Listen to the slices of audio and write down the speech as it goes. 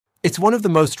It's one of the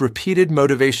most repeated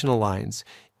motivational lines.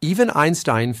 Even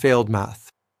Einstein failed math.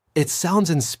 It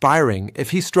sounds inspiring. If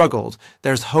he struggled,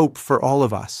 there's hope for all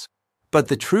of us. But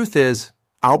the truth is,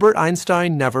 Albert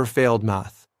Einstein never failed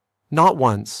math. Not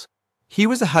once. He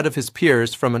was ahead of his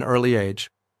peers from an early age.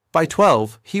 By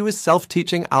 12, he was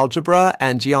self-teaching algebra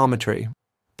and geometry.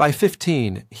 By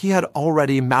 15, he had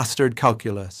already mastered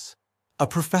calculus. A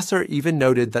professor even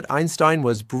noted that Einstein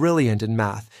was brilliant in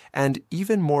math and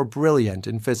even more brilliant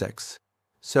in physics.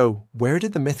 So, where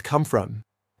did the myth come from?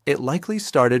 It likely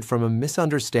started from a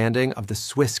misunderstanding of the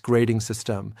Swiss grading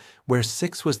system, where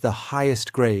 6 was the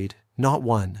highest grade, not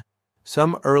 1.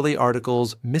 Some early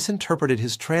articles misinterpreted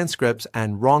his transcripts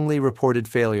and wrongly reported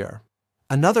failure.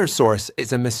 Another source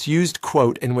is a misused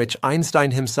quote in which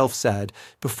Einstein himself said,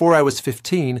 "Before I was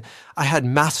 15, I had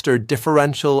mastered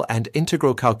differential and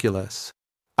integral calculus."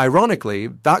 Ironically,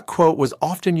 that quote was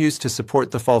often used to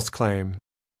support the false claim.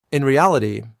 In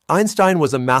reality, Einstein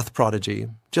was a math prodigy,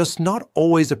 just not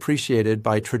always appreciated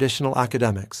by traditional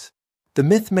academics. The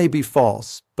myth may be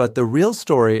false, but the real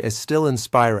story is still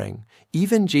inspiring.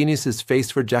 Even geniuses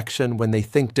face rejection when they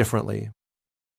think differently.